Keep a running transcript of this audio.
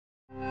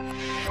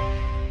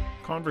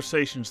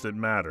Conversations That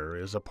Matter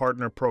is a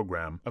partner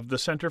program of the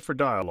Center for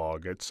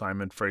Dialogue at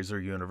Simon Fraser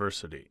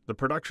University. The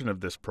production of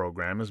this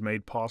program is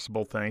made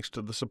possible thanks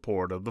to the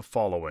support of the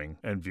following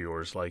and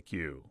viewers like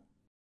you.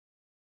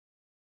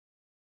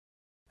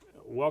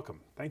 Welcome.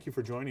 Thank you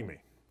for joining me.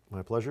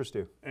 My pleasure,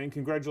 Stu. And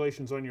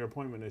congratulations on your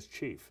appointment as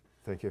chief.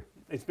 Thank you.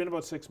 It's been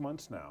about 6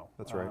 months now.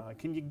 That's right.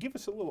 Can you give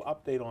us a little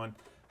update on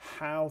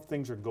how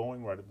things are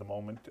going right at the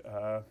moment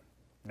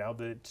now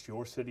that it's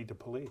your city to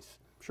police?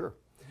 Sure.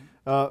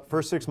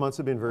 First 6 months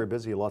have been very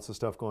busy, lots of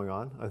stuff going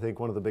on. I think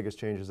one of the biggest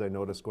changes I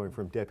noticed going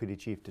from deputy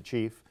chief to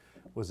chief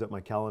was that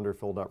my calendar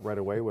filled up right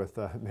away with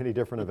many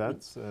different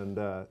events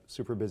and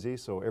super busy.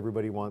 So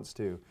everybody wants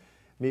to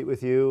meet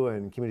with you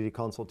and community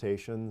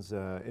consultations,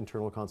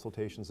 internal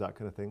consultations, that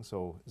kind of thing.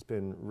 So it's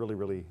been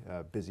really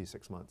busy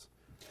 6 months.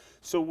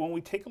 So when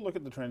we take a look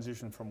at the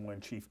transition from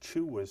when Chief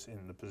Chu was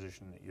in the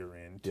position that you're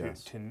in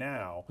to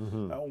now,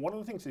 one of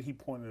the things that he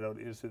pointed out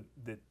is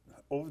that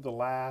over the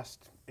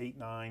last 8,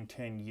 9,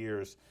 10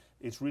 years,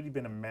 it's really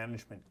been a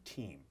management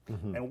team.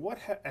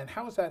 And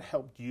how has that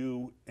helped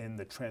you in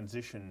the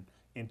transition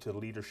into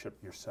leadership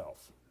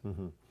yourself?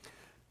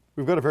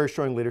 We've got a very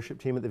strong leadership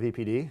team at the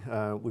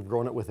VPD. We've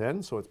grown it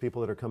within, so it's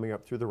people that are coming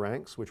up through the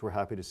ranks, which we're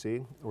happy to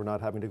see. We're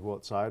not having to go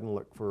outside and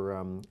look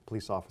for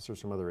police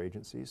officers from other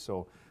agencies.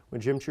 So when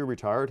Jim Chu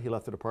retired, he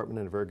left the department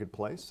in a very good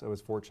place. I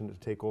was fortunate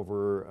to take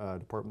over a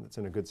department that's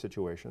in a good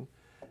situation.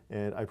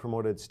 And I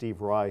promoted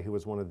Steve Rye, who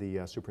was one of the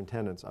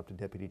superintendents, up to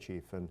deputy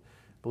chief. And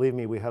believe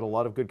me, we had a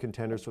lot of good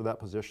contenders for that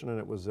position, and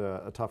it was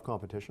a tough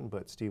competition,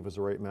 but Steve was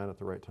the right man at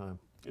the right time.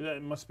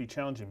 It must be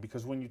challenging,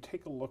 because when you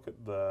take a look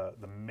at the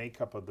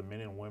makeup of the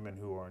men and women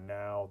who are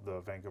now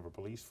the Vancouver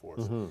Police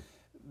Force,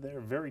 they're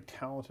a very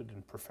talented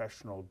and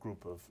professional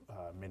group of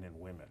men and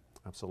women.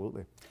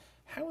 Absolutely.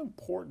 How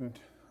important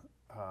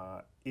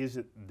is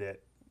it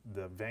that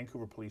the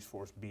Vancouver Police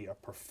Force be a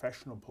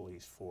professional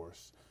police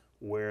force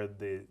where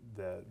the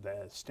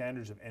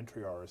standards of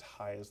entry are as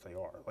high as they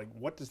are? Like,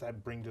 what does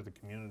that bring to the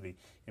community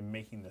in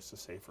making this a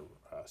safer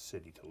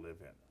city to live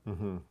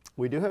in?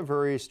 We do have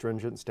very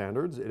stringent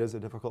standards. It is a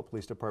difficult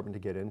police department to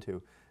get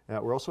into.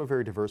 We're also a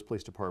very diverse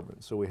police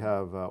department. So we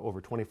have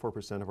over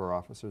 24% of our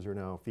officers are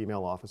now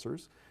female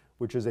officers,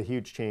 which is a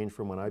huge change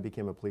from when I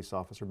became a police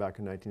officer back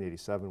in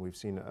 1987. We've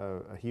seen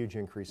a huge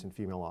increase in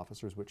female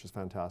officers, which is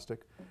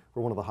fantastic.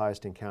 We're one of the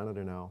highest in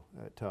Canada now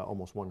at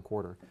almost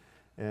 1/4.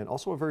 And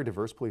also a very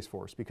diverse police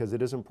force, because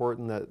it is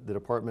important that the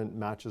department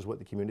matches what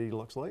the community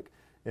looks like.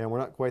 And we're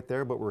not quite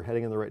there, but we're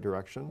heading in the right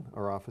direction.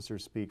 Our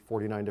officers speak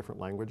 49 different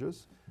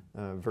languages,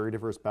 very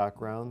diverse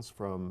backgrounds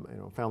from,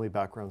 family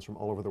backgrounds from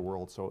all over the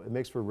world. So it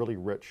makes for a really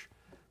rich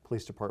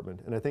police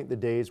department. And I think the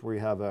days where you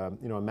have a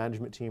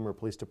management team or a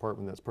police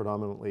department that's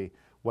predominantly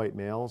white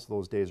males,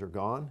 those days are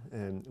gone.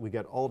 And we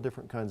get all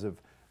different kinds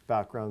of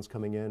backgrounds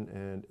coming in,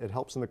 and it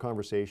helps in the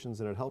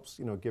conversations, and it helps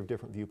give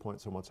different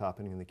viewpoints on what's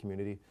happening in the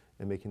community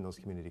and making those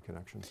community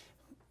connections.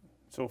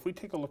 So if we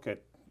take a look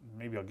at,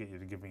 maybe I'll get you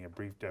to give me a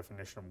brief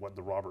definition of what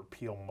the Robert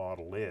Peel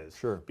model is.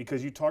 Sure.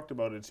 Because you talked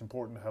about it's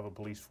important to have a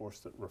police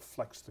force that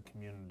reflects the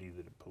community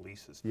that it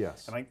polices.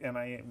 Yes. And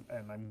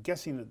I'm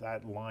guessing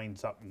that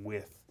lines up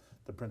with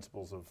the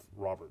principles of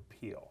Robert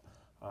Peel.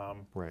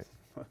 Right.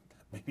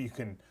 Maybe you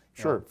can,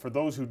 sure. For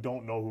those who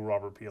don't know who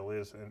Robert Peel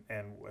is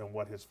and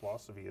what his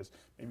philosophy is,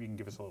 maybe you can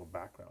give us a little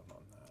background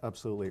on that.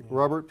 Absolutely. Yeah.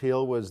 Robert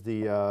Peel was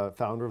the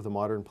founder of the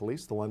modern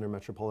police, the London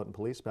Metropolitan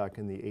Police, back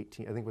in I think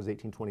it was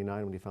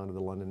 1829 when he founded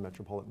the London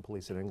Metropolitan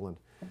Police in England.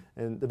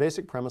 And the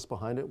basic premise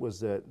behind it was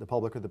that the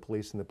public are the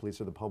police and the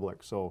police are the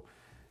public. So,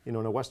 in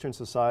a Western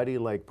society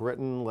like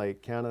Britain,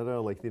 like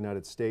Canada, like the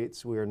United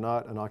States, we are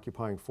not an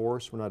occupying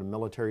force. We're not a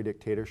military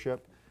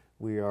dictatorship.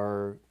 We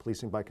are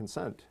policing by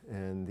consent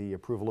and the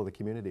approval of the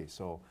community.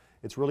 So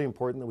it's really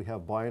important that we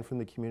have buy-in from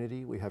the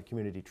community, we have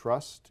community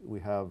trust,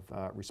 we have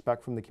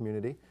respect from the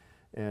community.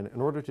 And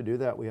in order to do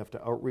that, we have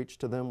to outreach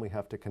to them, we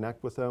have to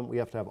connect with them, we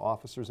have to have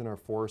officers in our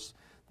force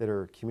that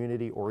are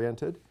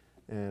community-oriented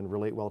and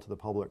relate well to the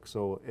public.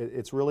 So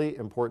it's really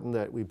important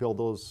that we build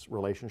those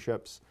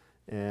relationships,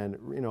 and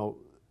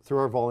through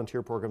our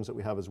volunteer programs that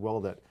we have as well,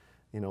 that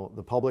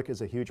the public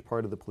is a huge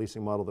part of the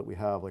policing model that we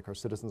have, like our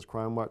Citizens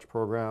Crime Watch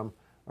program,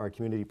 our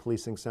community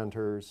policing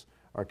centers,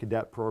 our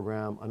cadet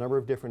program, a number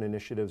of different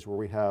initiatives where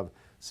we have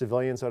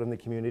civilians out in the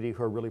community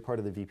who are really part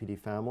of the VPD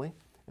family,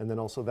 and then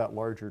also that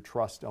larger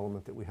trust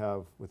element that we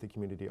have with the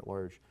community at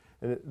large.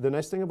 And the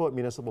nice thing about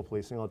municipal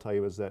policing, I'll tell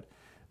you, is that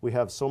we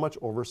have so much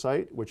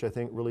oversight, which I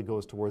think really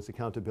goes towards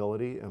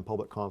accountability and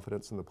public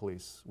confidence in the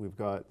police. We've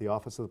got the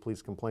Office of the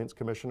Police Complaints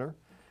Commissioner,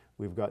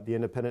 we've got the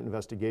Independent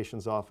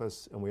Investigations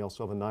Office, and we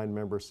also have a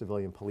 9-member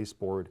civilian police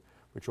board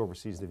which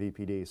oversees the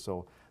VPD.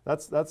 So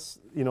that's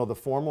the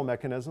formal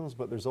mechanisms,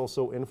 but there's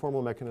also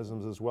informal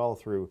mechanisms as well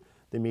through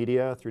the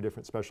media, through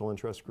different special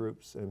interest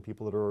groups, and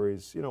people that are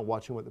always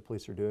watching what the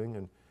police are doing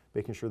and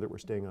making sure that we're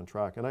staying on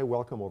track. And I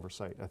welcome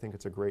oversight. I think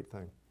it's a great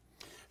thing.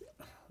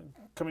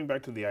 coming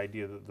back to the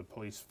idea that the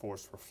police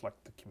force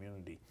reflect the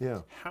community,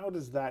 how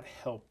does that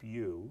help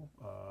you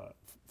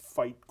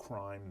fight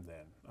crime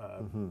then?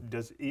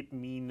 Does it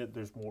mean that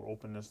there's more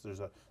openness,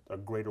 there's a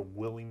greater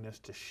willingness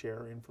to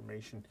share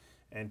information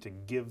and to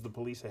give the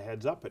police a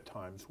heads up at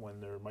times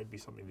when there might be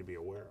something to be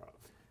aware of?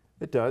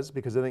 It does,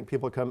 because I think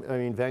people come, I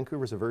mean,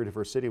 Vancouver's a very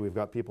diverse city. We've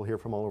got people here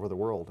from all over the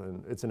world,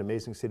 and it's an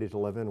amazing city to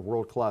live in, a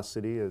world-class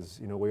city, as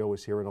you know, we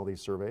always hear in all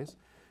these surveys.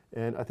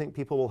 And I think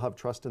people will have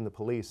trust in the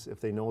police if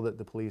they know that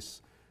the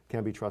police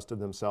can be trusted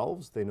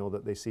themselves. They know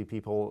that they see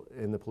people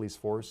in the police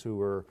force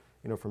who are,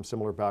 you know, from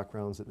similar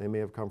backgrounds that they may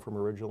have come from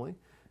originally.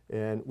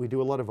 And we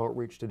do a lot of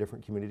outreach to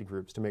different community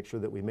groups to make sure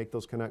that we make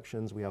those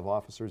connections. We have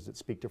officers that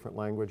speak different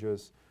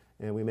languages,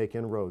 and we make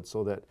inroads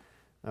so that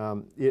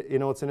you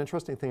know, it's an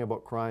interesting thing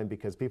about crime,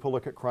 because people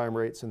look at crime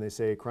rates and they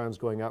say crime's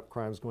going up,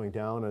 crime's going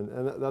down,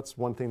 and that's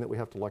one thing that we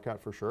have to look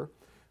at for sure.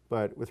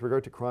 But with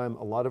regard to crime,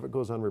 a lot of it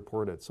goes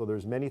unreported. So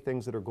there's many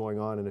things that are going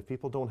on, and if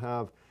people don't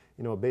have,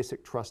 you know, a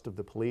basic trust of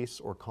the police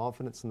or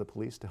confidence in the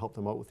police to help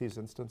them out with these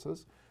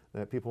instances,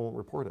 that people won't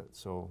report it.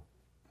 So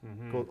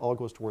all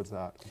goes towards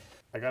that.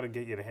 I got to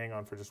get you to hang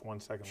on for just 1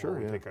 second while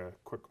we take a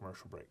quick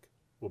commercial break.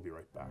 We'll be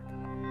right back.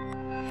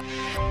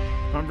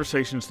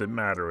 Conversations That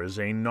Matter is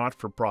a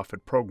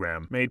not-for-profit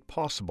program made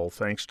possible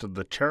thanks to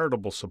the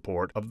charitable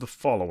support of the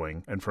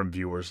following and from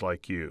viewers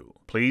like you.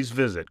 Please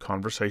visit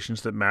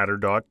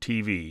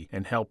conversationsthatmatter.tv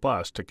and help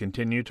us to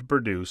continue to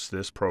produce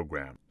this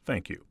program.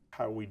 Thank you.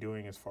 How are we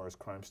doing as far as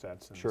crime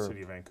stats in the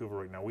city of Vancouver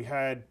right now? We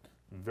had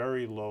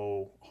very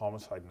low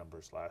homicide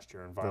numbers last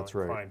year, and violent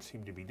crime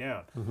seemed to be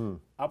down.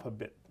 Up a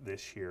bit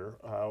this year.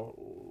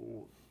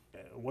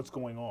 What's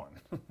going on?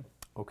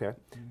 Okay,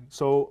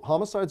 so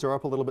homicides are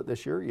up a little bit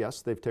this year.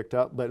 Yes, they've ticked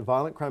up, but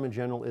violent crime in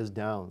general is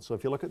down. So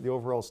if you look at the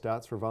overall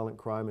stats for violent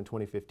crime in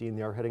 2015,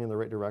 they are heading in the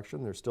right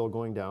direction. They're still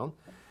going down,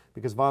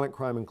 because violent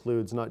crime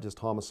includes not just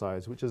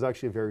homicides, which is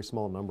actually a very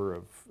small number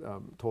of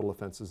total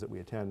offenses that we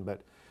attend,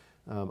 but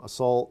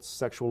assaults,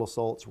 sexual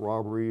assaults,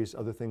 robberies,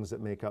 other things that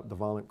make up the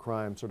violent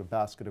crime sort of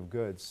basket of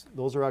goods.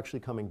 Those are actually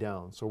coming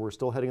down. So we're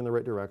still heading in the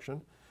right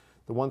direction.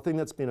 The one thing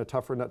that's been a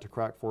tougher nut to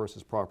crack for us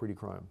is property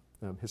crime.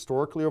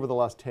 Historically, over the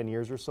last 10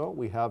 years or so,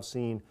 we have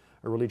seen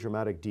a really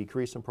dramatic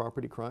decrease in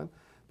property crime.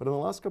 But in the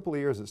last couple of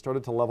years, it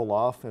started to level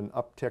off and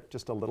uptick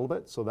just a little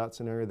bit. So that's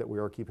an area that we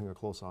are keeping a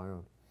close eye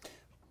on.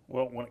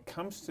 Well, when it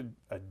comes to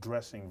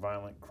addressing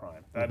violent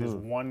crime, that is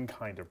one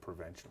kind of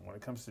prevention. When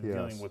it comes to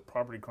dealing with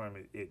property crime,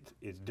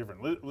 it's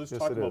different. Let's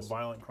talk about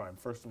violent crime.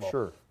 First of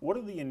all, what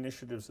are the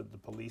initiatives that the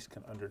police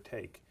can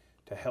undertake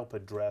to help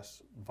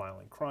address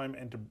violent crime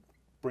and to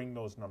bring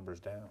those numbers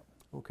down?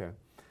 Okay.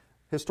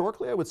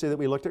 Historically, I would say that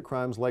we looked at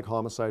crimes like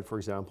homicide, for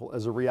example,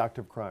 as a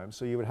reactive crime.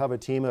 So you would have a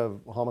team of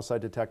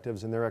homicide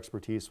detectives, and their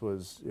expertise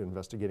was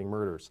investigating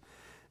murders.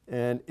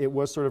 And it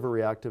was sort of a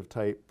reactive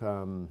type,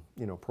 you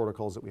know,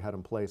 protocols that we had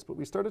in place. But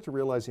we started to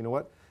realize, you know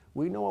what,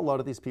 we know a lot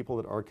of these people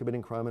that are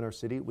committing crime in our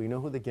city. We know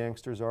who the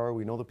gangsters are.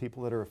 We know the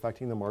people that are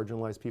affecting the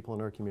marginalized people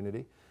in our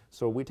community.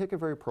 So we take a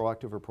very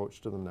proactive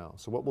approach to them now.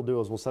 So what we'll do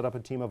is we'll set up a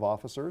team of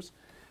officers.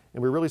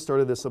 And we really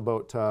started this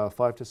about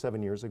 5 to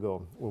 7 years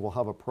ago, where we'll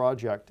have a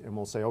project and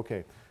we'll say,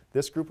 okay,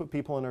 this group of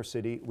people in our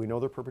city, we know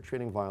they're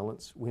perpetrating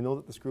violence. We know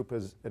that this group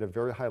is at a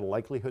very high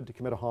likelihood to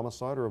commit a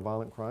homicide or a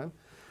violent crime.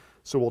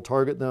 So we'll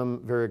target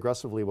them very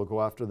aggressively. We'll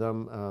go after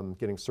them,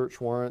 getting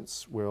search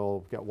warrants.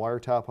 We'll get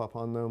wiretap up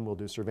on them. We'll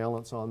do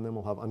surveillance on them.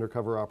 We'll have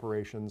undercover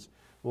operations.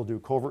 We'll do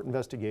covert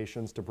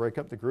investigations to break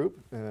up the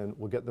group, and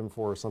we'll get them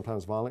for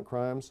sometimes violent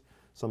crimes,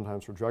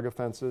 sometimes for drug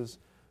offenses,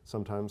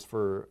 sometimes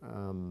for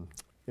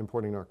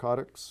importing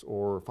narcotics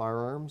or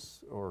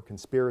firearms or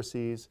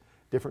conspiracies,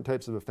 different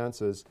types of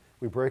offenses.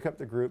 We break up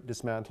the group,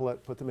 dismantle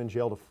it, put them in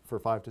jail for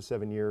 5 to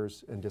 7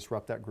 years and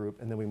disrupt that group,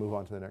 and then we move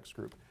on to the next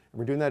group. And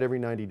we're doing that every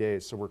 90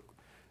 days. So we're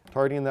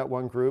targeting that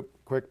one group,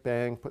 quick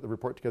bang, put the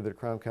report together to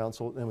Crown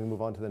Council, and then we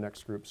move on to the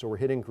next group. So we're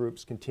hitting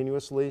groups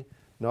continuously,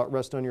 not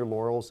rest on your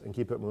laurels and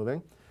keep it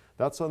moving.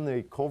 That's on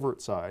the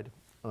covert side.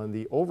 On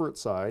the overt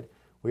side,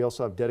 we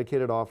also have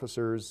dedicated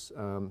officers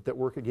that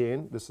work,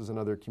 again, this is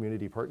another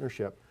community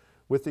partnership,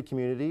 with the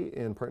community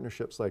in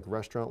partnerships like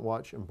Restaurant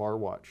Watch and Bar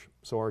Watch.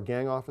 So our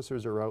gang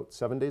officers are out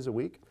 7 days a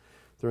week.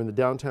 They're in the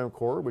downtown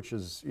core, which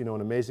is, you know,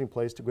 an amazing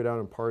place to go down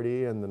and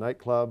party, and the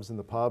nightclubs and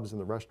the pubs and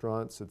the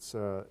restaurants. It's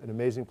an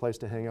amazing place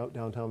to hang out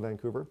downtown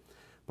Vancouver.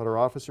 But our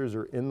officers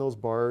are in those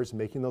bars,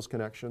 making those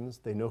connections.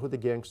 They know who the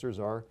gangsters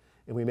are,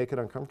 and we make it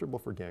uncomfortable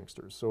for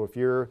gangsters. So if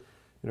you're,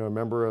 you know, a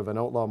member of an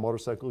outlaw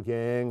motorcycle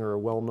gang or a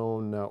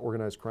well-known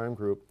organized crime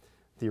group,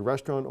 the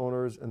restaurant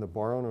owners and the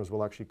bar owners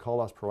will actually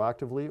call us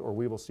proactively, or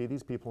we will see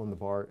these people in the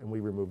bar and we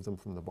remove them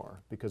from the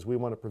bar, because we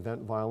want to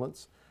prevent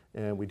violence,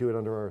 and we do it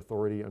under our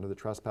authority under the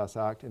Trespass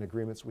Act and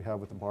agreements we have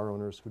with the bar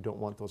owners who don't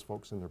want those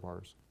folks in their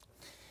bars.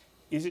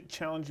 Is it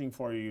challenging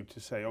for you to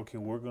say, okay,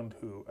 we're going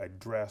to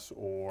address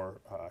or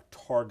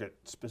target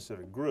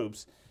specific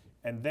groups,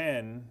 And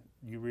then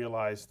you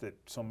realize that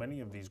so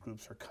many of these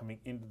groups are coming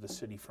into the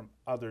city from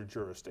other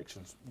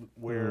jurisdictions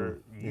where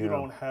you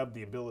don't have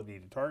the ability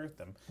to target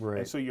them. Right.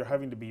 And so you're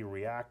having to be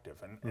reactive.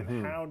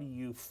 And how do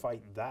you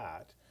fight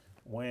that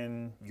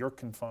when you're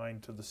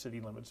confined to the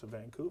city limits of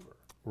Vancouver?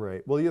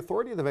 Right. Well, the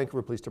authority of the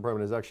Vancouver Police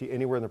Department is actually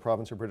anywhere in the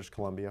province of British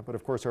Columbia, but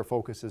of course our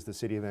focus is the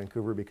City of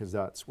Vancouver because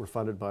we're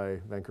funded by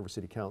Vancouver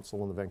City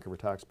Council and the Vancouver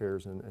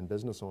taxpayers and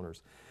business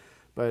owners.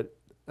 But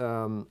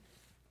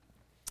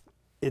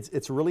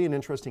it's really an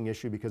interesting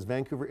issue because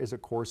Vancouver is a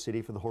core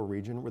city for the whole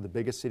region. We're the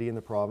biggest city in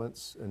the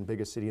province and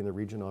biggest city in the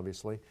region,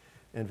 obviously.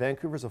 And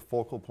Vancouver is a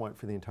focal point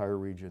for the entire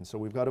region. So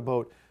we've got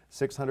about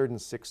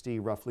 660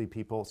 roughly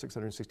people,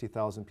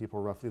 660,000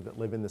 people roughly that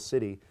live in the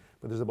city,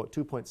 but there's about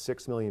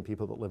 2.6 million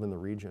people that live in the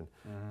region.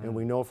 And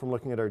we know from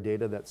looking at our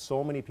data that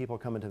so many people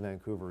come into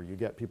Vancouver. You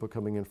get people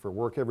coming in for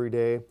work every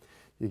day.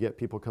 You get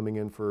people coming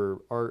in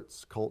for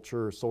arts,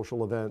 culture,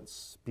 social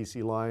events,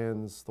 BC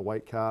Lions, the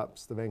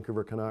Whitecaps, the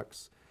Vancouver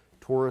Canucks.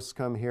 Tourists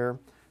come here.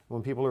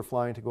 When people are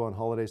flying to go on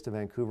holidays to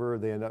Vancouver,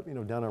 they end up,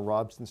 down on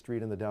Robson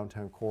Street in the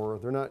downtown core.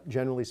 They're not,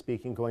 generally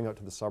speaking, going out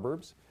to the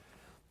suburbs.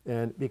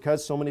 And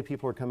because so many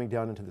people are coming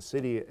down into the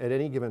city, at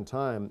any given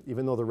time,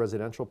 even though the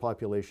residential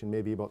population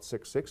may be about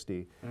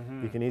 660,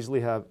 you can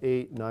easily have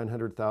 800,000,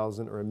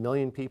 900,000, or 1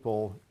 million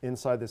people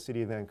inside the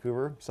city of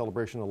Vancouver.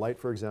 Celebration of Light,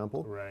 for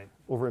example. Right.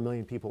 Over 1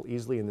 million people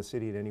easily in the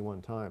city at any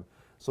one time.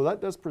 So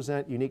that does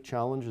present unique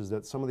challenges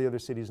that some of the other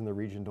cities in the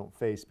region don't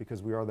face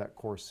because we are that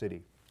core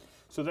city.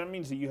 So that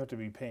means that you have to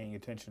be paying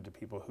attention to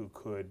people who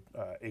could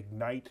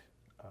ignite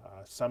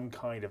some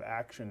kind of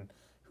action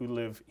who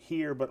live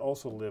here but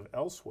also live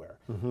elsewhere.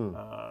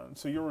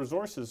 So your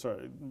resources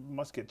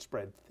must get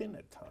spread thin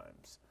at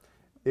times.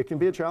 It can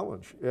be a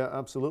challenge, yeah,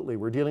 absolutely.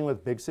 We're dealing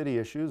with big city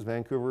issues.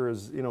 Vancouver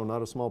is,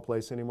 not a small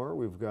place anymore.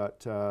 We've got,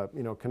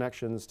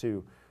 connections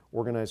to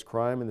organized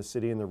crime in the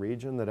city and the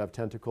region that have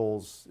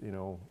tentacles,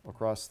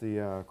 across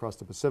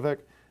the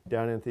Pacific,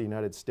 down into the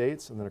United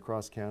States, and then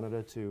across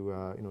Canada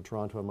to,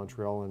 Toronto and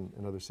Montreal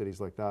and other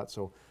cities like that.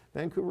 So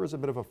Vancouver is a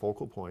bit of a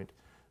focal point.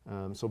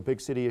 So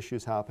big city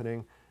issues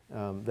happening,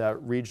 that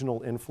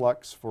regional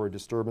influx for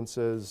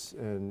disturbances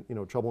and,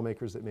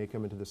 troublemakers that may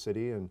come into the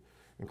city and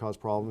cause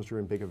problems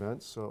during big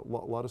events. So a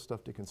lot of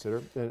stuff to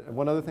consider. And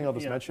one other thing I'll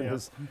just mention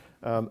is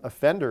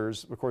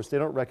offenders, of course, they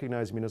don't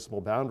recognize municipal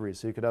boundaries.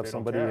 So you could have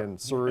somebody in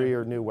Surrey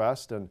or New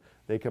West and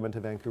they come into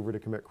Vancouver to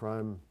commit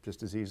crime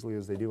just as easily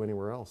as they do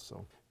anywhere else.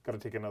 So. Got to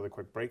take another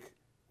quick break.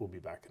 We'll be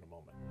back in a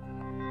moment.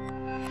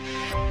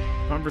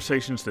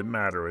 Conversations That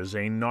Matter is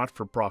a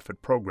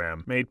not-for-profit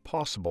program made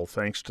possible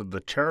thanks to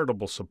the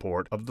charitable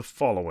support of the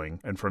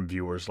following and from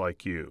viewers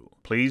like you.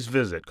 Please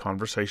visit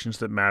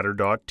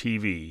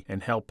conversationsthatmatter.tv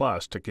and help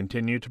us to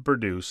continue to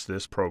produce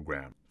this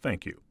program.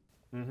 Thank you.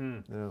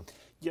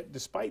 Yet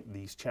despite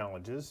these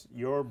challenges,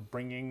 you're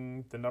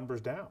bringing the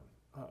numbers down.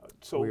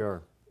 So we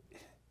are.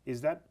 Is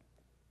that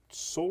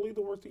solely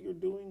the work that you're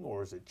doing,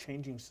 or is it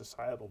changing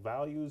societal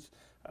values?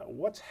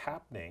 What's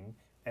happening,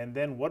 and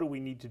then what do we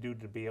need to do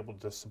to be able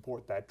to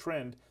support that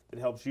trend that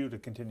helps you to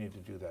continue to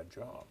do that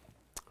job?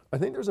 I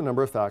think there's a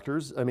number of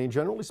factors. I mean,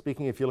 generally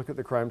speaking, if you look at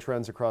the crime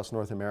trends across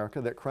North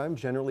America, that crime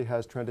generally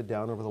has trended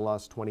down over the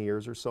last 20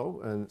 years or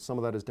so, and some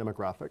of that is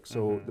demographic.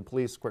 So the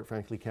police, quite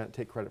frankly, can't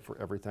take credit for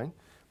everything,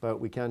 but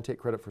we can take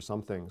credit for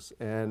some things.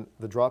 And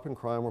the drop in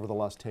crime over the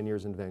last 10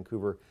 years in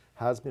Vancouver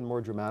has been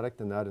more dramatic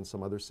than that in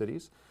some other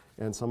cities.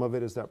 And some of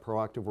it is that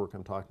proactive work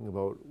I'm talking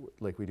about,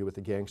 like we do with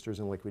the gangsters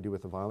and like we do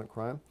with the violent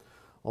crime.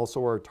 Also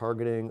our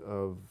targeting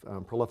of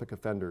prolific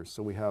offenders.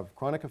 So we have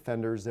chronic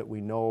offenders that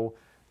we know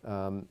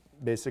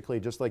basically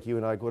just like you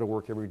and I go to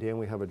work every day and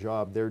we have a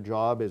job. Their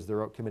job is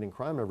they're out committing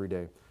crime every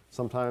day.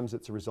 Sometimes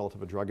it's a result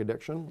of a drug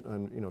addiction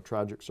and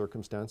tragic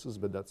circumstances,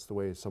 but that's the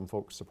way some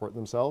folks support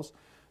themselves.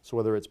 So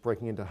whether it's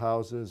breaking into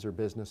houses or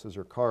businesses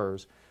or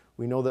cars,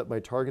 we know that by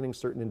targeting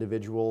certain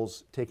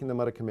individuals, taking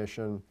them out of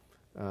commission,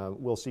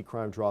 we'll see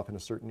crime drop in a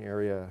certain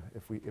area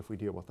if we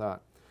deal with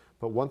that.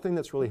 But one thing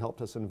that's really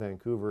helped us in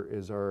Vancouver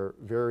is our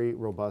very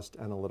robust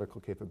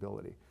analytical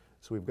capability.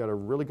 So we've got a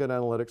really good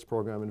analytics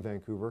program in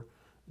Vancouver.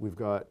 We've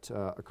got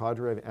a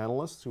cadre of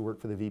analysts who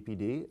work for the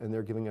VPD, and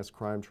they're giving us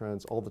crime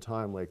trends all the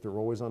time. Like, they're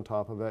always on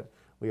top of it.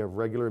 We have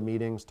regular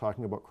meetings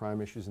talking about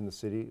crime issues in the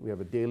city. We have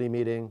a daily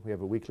meeting, we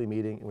have a weekly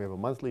meeting, and we have a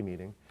monthly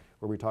meeting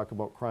where we talk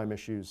about crime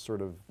issues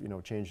sort of,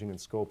 changing in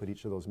scope at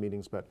each of those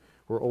meetings. But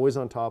we're always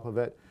on top of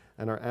it,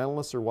 and our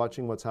analysts are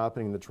watching what's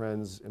happening in the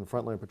trends in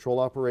frontline patrol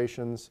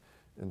operations,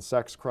 in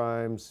sex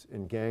crimes,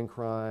 in gang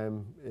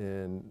crime,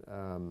 in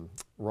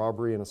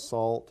robbery and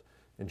assault,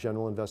 in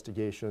general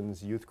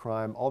investigations, youth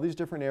crime, all these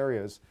different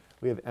areas.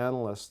 We have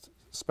analysts,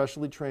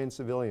 specially trained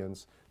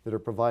civilians, that are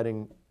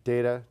providing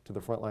data to the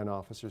frontline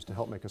officers to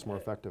help make us more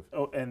effective.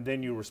 Oh, and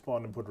then you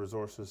respond and put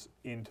resources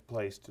into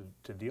place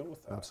to deal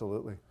with that.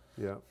 Absolutely,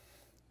 yeah.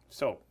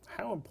 So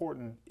how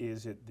important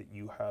is it that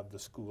you have the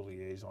school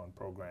liaison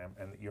program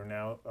and that you're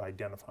now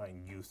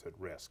identifying youth at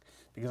risk?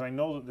 Because I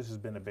know that this has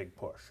been a big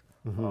push.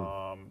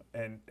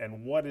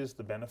 And what is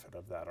the benefit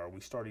of that? Are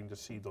we starting to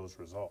see those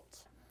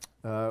results?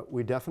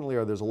 We definitely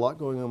are. There's a lot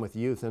going on with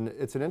youth, and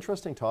it's an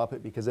interesting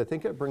topic because I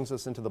think it brings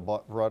us into the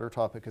broader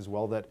topic as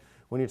well, that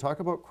when you talk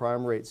about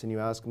crime rates and you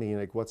ask me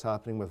like what's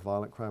happening with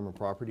violent crime or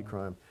property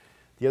crime,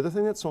 the other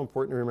thing that's so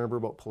important to remember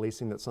about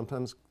policing that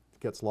sometimes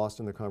gets lost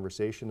in the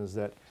conversation is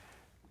that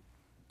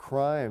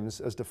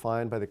crimes as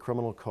defined by the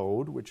criminal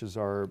code, which is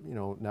our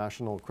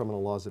national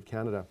criminal laws of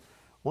Canada,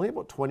 only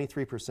about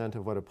 23%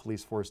 of what a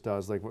police force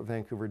does, like what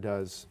Vancouver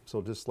does,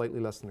 so just slightly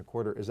less than a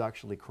quarter, is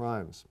actually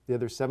crimes. The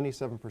other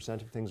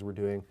 77% of things we're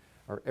doing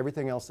are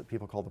everything else that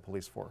people call the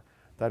police for.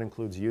 That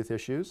includes youth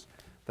issues,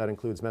 that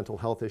includes mental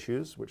health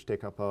issues, which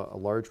take up a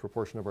large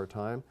proportion of our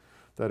time.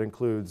 That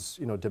includes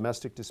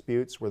domestic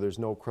disputes where there's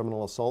no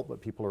criminal assault, but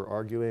people are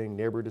arguing,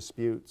 neighbor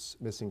disputes,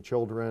 missing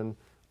children,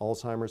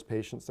 Alzheimer's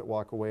patients that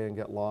walk away and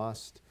get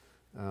lost,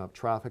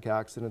 traffic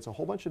accidents, a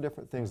whole bunch of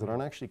different things that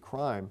aren't actually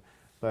crime,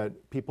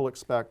 but people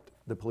expect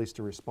the police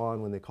to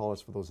respond when they call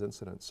us for those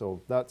incidents.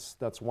 So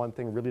that's one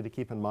thing really to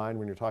keep in mind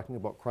when you're talking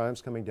about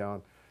crimes coming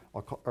down.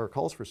 Our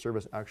calls for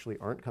service actually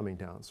aren't coming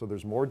down. So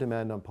there's more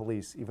demand on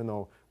police, even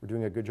though we're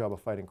doing a good job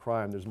of fighting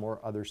crime, there's more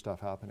other stuff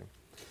happening.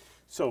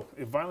 So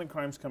if violent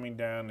crime's coming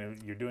down,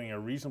 you're doing a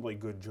reasonably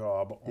good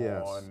job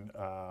on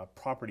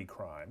property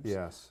crimes.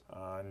 Yes.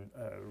 On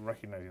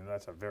recognizing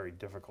that's a very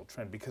difficult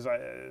trend, because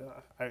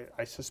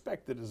I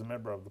suspect that as a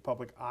member of the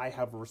public, I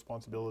have a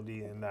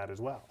responsibility in that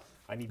as well.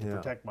 I need to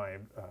protect my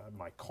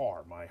my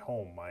car, my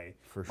home, my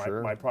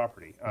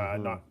property,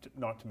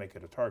 not to make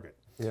it a target.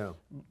 Yeah.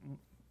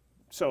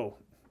 So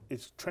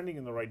it's trending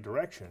in the right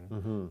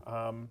direction.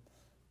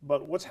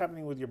 But what's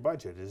happening with your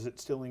budget? Is it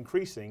still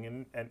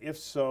increasing? And if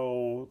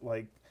so,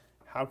 like,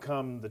 how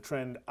come the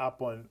trend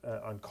up on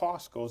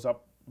cost goes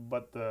up,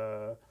 but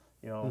the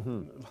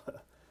you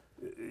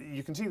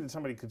can see that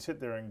somebody could sit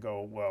there and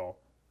go, well,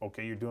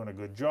 okay, you're doing a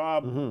good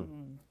job.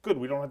 Good,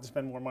 we don't have to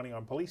spend more money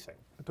on policing.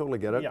 I totally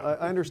get it. Yeah.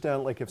 I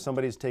understand, like, if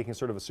somebody's taking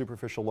sort of a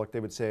superficial look,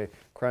 they would say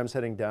crime's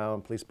heading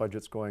down, police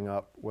budget's going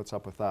up. What's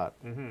up with that?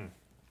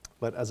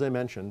 But as I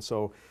mentioned,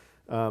 so.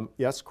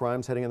 Yes,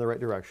 crime's heading in the right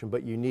direction,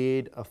 but you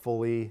need a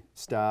fully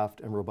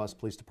staffed and robust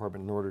police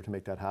department in order to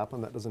make that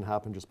happen. That doesn't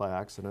happen just by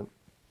accident.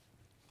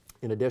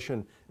 In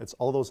addition, it's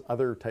all those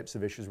other types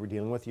of issues we're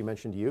dealing with. You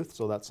mentioned youth,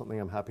 so that's something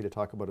I'm happy to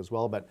talk about as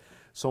well, but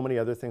so many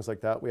other things like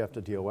that we have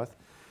to deal with.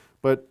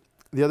 But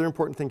the other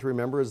important thing to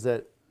remember is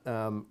that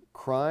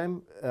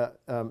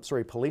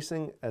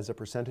policing as a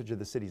percentage of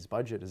the city's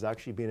budget has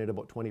actually been at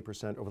about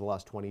 20% over the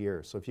last 20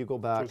 years. So if you go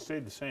back, so it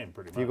stayed the same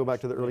pretty much. If you go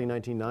back to the early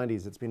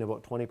 1990s, it's been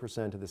about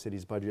 20% of the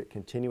city's budget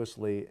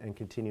continuously and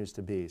continues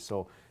to be.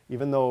 So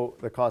even though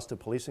the cost of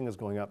policing is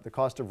going up, the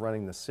cost of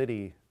running the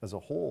city as a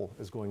whole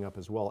is going up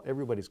as well.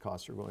 Everybody's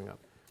costs are going up.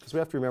 Because we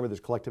have to remember there's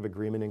collective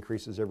agreement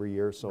increases every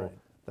year, so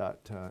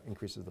that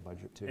increases the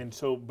budget too. And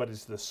so, but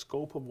is the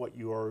scope of what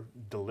you are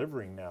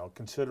delivering now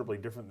considerably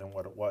different than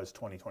what it was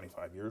 20,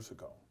 25 years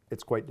ago?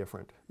 It's quite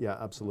different. Yeah,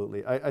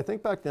 absolutely. I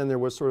think back then there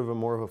was sort of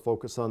more of a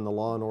focus on the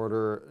law and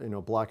order,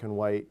 black and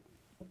white,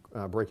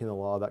 breaking the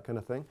law, that kind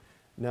of thing.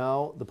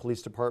 Now the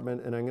police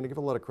department, and I'm going to give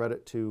a lot of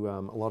credit to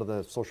a lot of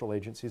the social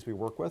agencies we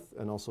work with,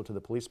 and also to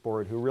the police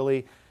board, who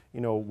really,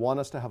 want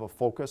us to have a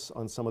focus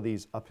on some of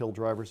these uphill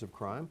drivers of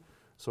crime.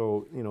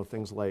 So,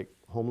 things like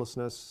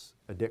homelessness,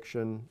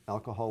 addiction,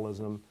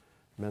 alcoholism,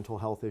 mental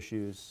health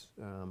issues,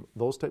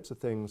 those types of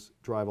things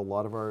drive a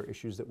lot of our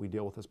issues that we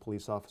deal with as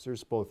police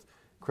officers, both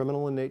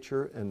criminal in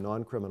nature and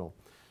non-criminal.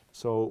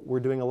 So we're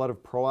doing a lot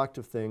of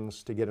proactive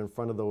things to get in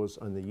front of those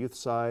on the youth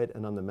side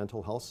and on the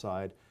mental health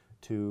side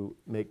to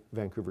make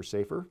Vancouver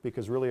safer,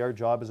 because really our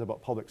job is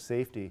about public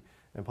safety,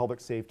 and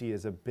public safety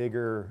is a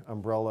bigger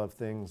umbrella of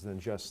things than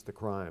just the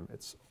crime.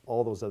 It's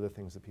all those other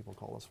things that people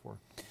call us for.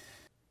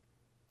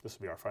 This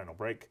will be our final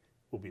break.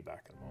 We'll be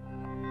back in a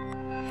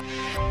moment.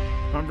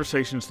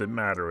 Conversations That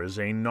Matter is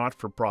a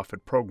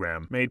not-for-profit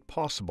program made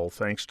possible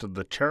thanks to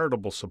the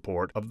charitable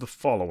support of the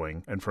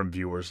following and from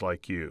viewers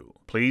like you.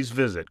 Please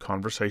visit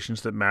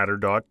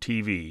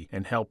conversationsthatmatter.tv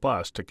and help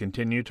us to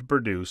continue to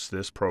produce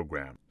this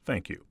program.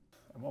 Thank you.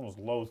 I'm almost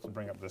loath to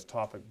bring up this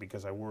topic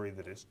because I worry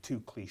that it's too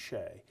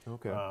cliche.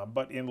 Okay.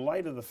 But in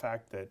light of the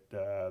fact that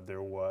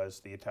there was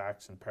the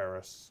attacks in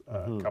Paris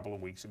a couple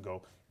of weeks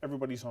ago,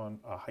 everybody's on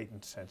a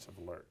heightened sense of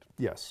alert.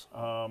 Yes.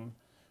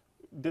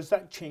 Does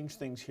that change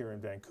things here in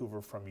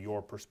Vancouver from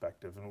your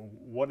perspective? And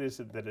what is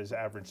it that as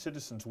average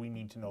citizens we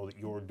need to know that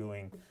you're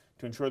doing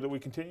to ensure that we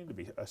continue to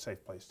be a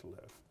safe place to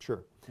live?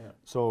 Sure. Yeah.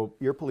 So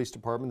your police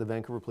department, the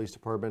Vancouver Police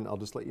Department, I'll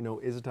just let you know,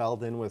 is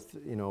dialed in with,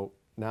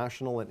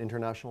 national and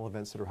international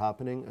events that are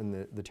happening in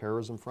the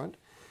terrorism front.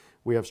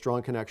 We have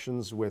strong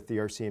connections with the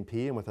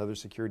RCMP and with other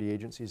security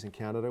agencies in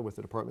Canada, with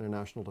the Department of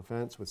National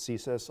Defence, with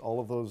CSIS,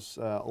 all those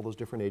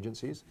different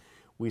agencies.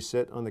 We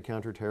sit on the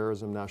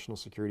Counterterrorism National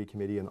Security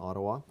Committee in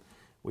Ottawa.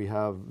 We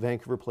have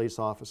Vancouver police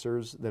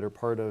officers that are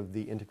part of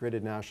the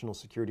Integrated National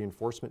Security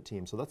Enforcement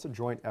Team. So that's a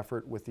joint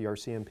effort with the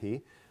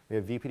RCMP. We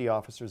have VPD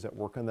officers that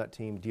work on that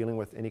team dealing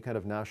with any kind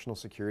of national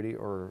security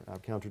or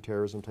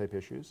counterterrorism type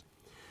issues.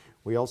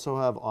 We also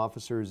have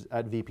officers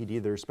at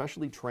VPD that are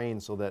specially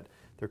trained so that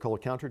they're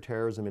called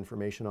counterterrorism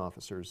information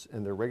officers.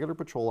 And they're regular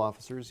patrol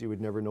officers. You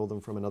would never know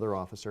them from another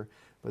officer.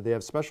 But they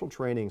have special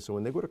training. So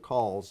when they go to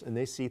calls and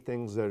they see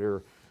things that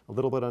are a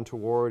little bit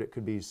untoward, it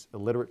could be a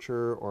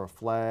literature or a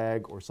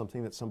flag or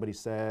something that somebody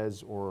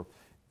says, or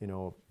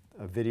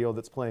a video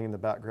that's playing in the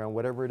background,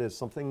 whatever it is,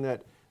 something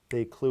that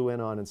they clue in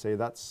on and say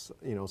that's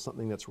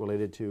something that's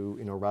related to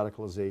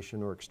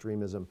radicalization or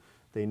extremism.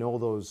 They know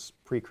those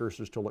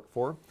precursors to look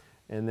for.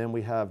 And then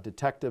we have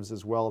detectives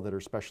as well that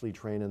are specially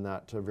trained in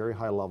that to a very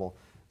high level.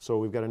 So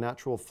we've got a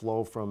natural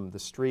flow from the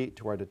street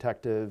to our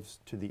detectives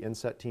to the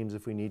inset teams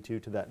if we need to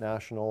that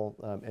national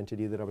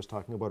entity that I was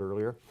talking about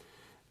earlier.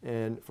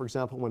 And for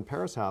example, when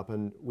Paris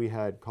happened, we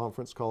had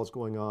conference calls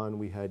going on,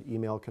 we had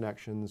email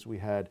connections, we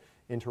had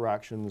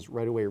interactions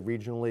right away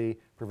regionally,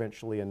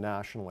 provincially, and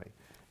nationally.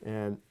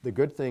 And the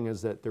good thing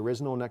is that there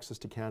is no nexus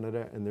to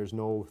Canada and there's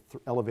no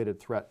elevated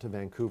threat to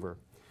Vancouver.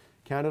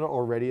 Canada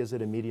already is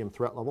at a medium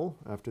threat level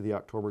after the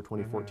October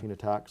 2014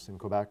 attacks in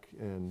Quebec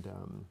and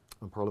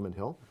on Parliament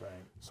Hill. Right.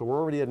 So we're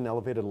already at an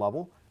elevated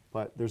level,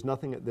 but there's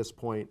nothing at this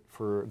point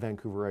for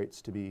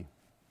Vancouverites to be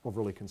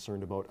overly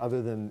concerned about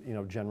other than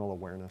general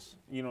awareness.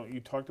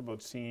 You talked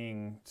about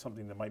seeing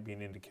something that might be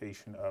an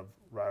indication of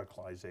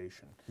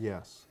radicalization.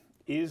 Yes.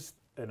 Is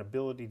an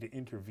ability to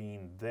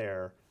intervene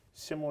there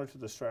similar to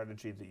the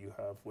strategy that you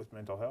have with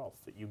mental health,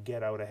 that you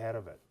get out ahead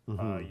of it?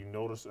 You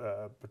notice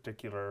a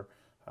particular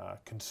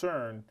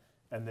concern,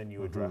 and then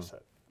you address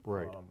it.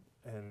 Right.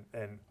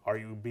 And are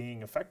you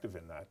being effective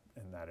in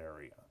that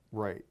area?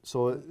 Right.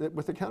 So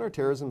with the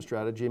counterterrorism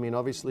strategy, I mean,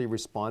 obviously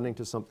responding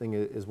to something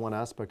is one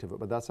aspect of it,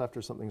 but that's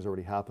after something's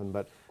already happened.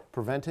 But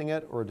preventing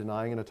it or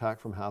denying an attack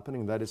from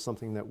happening, that is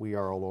something that we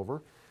are all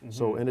over.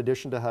 So in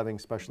addition to having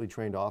specially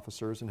trained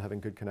officers and having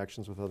good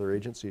connections with other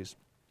agencies,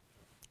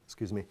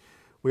 excuse me,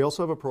 we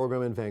also have a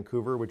program in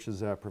Vancouver, which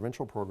is a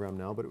provincial program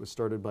now, but it was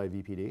started by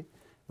VPD.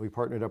 We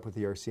partnered up with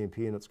the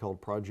RCMP, and it's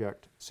called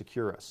Project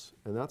Securus.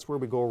 And that's where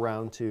we go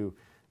around to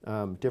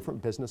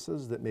different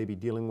businesses that may be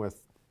dealing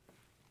with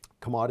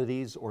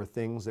commodities or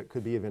things that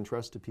could be of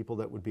interest to people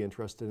that would be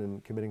interested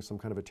in committing some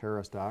kind of a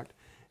terrorist act.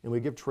 And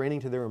we give training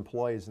to their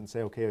employees and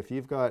say, okay, if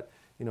you've got,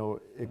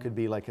 it could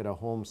be like at a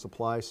home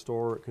supply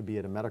store, it could be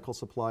at a medical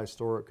supply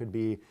store, it could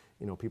be,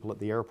 people at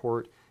the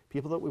airport,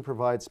 people that we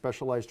provide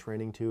specialized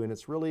training to, and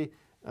it's really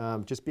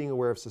just being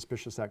aware of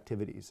suspicious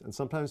activities. And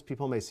sometimes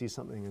people may see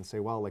something and say,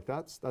 wow, like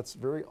that's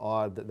very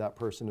odd that that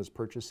person is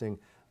purchasing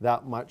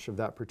that much of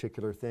that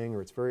particular thing,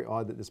 or it's very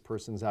odd that this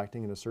person's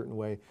acting in a certain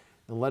way.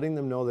 And letting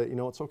them know that,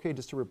 it's okay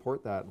just to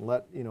report that.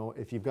 And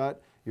if you've got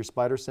your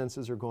spider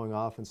senses are going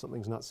off and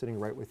something's not sitting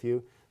right with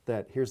you,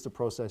 that here's the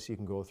process you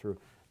can go through.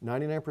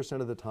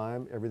 99% of the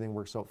time, everything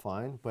works out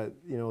fine. But,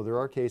 there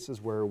are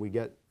cases where we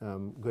get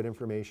good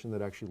information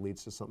that actually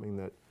leads to something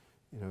that,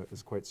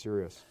 is quite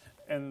serious.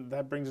 And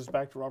that brings us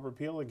back to Robert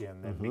Peel again,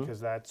 then, because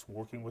that's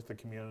working with the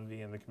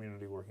community and the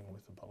community working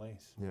with the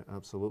police. Yeah,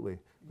 absolutely.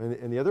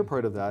 And the other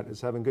part of that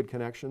is having good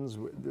connections.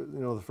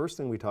 The first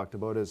thing we talked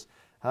about is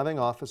having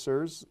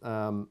officers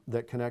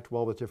that connect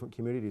well with different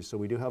communities. So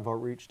we do have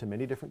outreach to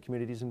many different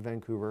communities in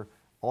Vancouver,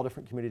 all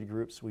different community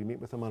groups. We meet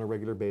with them on a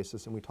regular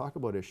basis, and we talk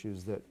about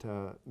issues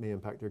that may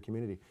impact their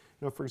community.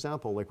 For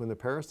example, like when the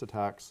Paris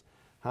attacks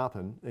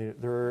happen,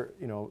 there are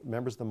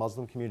members of the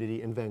Muslim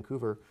community in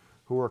Vancouver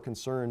who are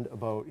concerned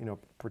about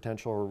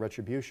potential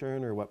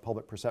retribution or what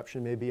public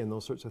perception may be and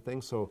those sorts of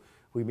things. So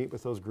we meet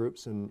with those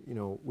groups, and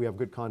we have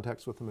good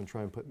contacts with them and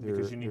try and put their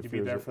because you need to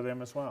be there for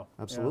them as well.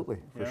 Absolutely,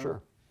 for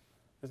sure.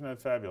 Isn't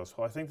that fabulous?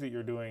 Well, I think that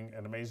you're doing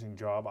an amazing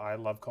job. I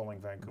love calling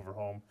Vancouver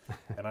home,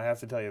 and I have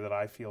to tell you that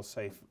I feel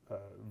safe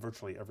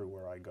virtually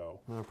everywhere I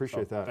go. I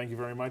appreciate that. Thank you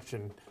very much,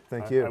 and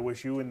thank you. I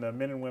wish you and the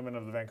men and women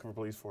of the Vancouver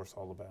Police Force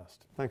all the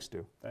best. Thanks,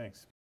 Stu.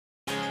 Thanks.